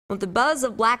With the buzz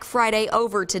of Black Friday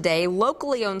over today,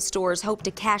 locally owned stores hope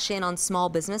to cash in on Small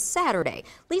Business Saturday.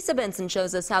 Lisa Benson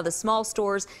shows us how the small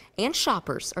stores and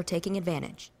shoppers are taking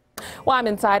advantage. Well, I'm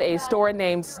inside a store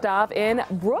named Stuff in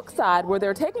Brookside, where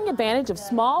they're taking advantage of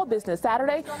Small Business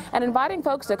Saturday and inviting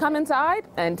folks to come inside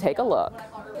and take a look.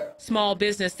 Small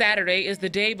Business Saturday is the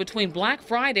day between Black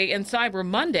Friday and Cyber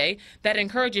Monday that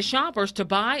encourages shoppers to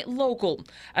buy local.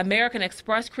 American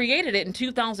Express created it in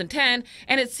 2010,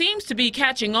 and it seems to be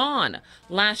catching on.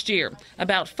 Last year,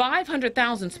 about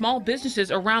 500,000 small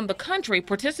businesses around the country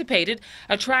participated,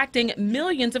 attracting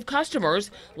millions of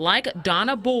customers like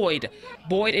Donna Boyd.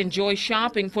 Boyd enjoys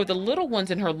shopping for the little ones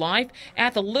in her life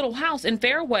at the Little House in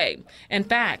Fairway. In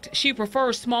fact, she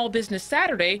prefers Small Business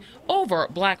Saturday over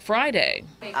Black Friday.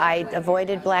 I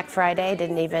avoided Black Friday,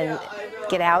 didn't even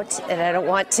get out, and I don't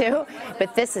want to,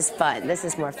 but this is fun. This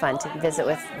is more fun to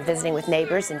visiting with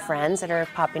neighbors and friends that are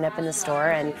popping up in the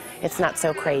store, and it's not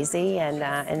so crazy, and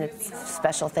it's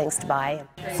special things to buy.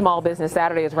 Small Business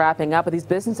Saturday is wrapping up, but these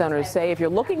business owners say if you're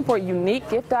looking for unique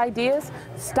gift ideas,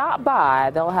 stop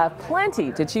by. They'll have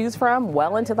plenty to choose from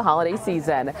well into the holiday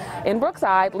season. In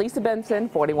Brookside, Lisa Benson,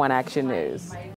 41 Action News.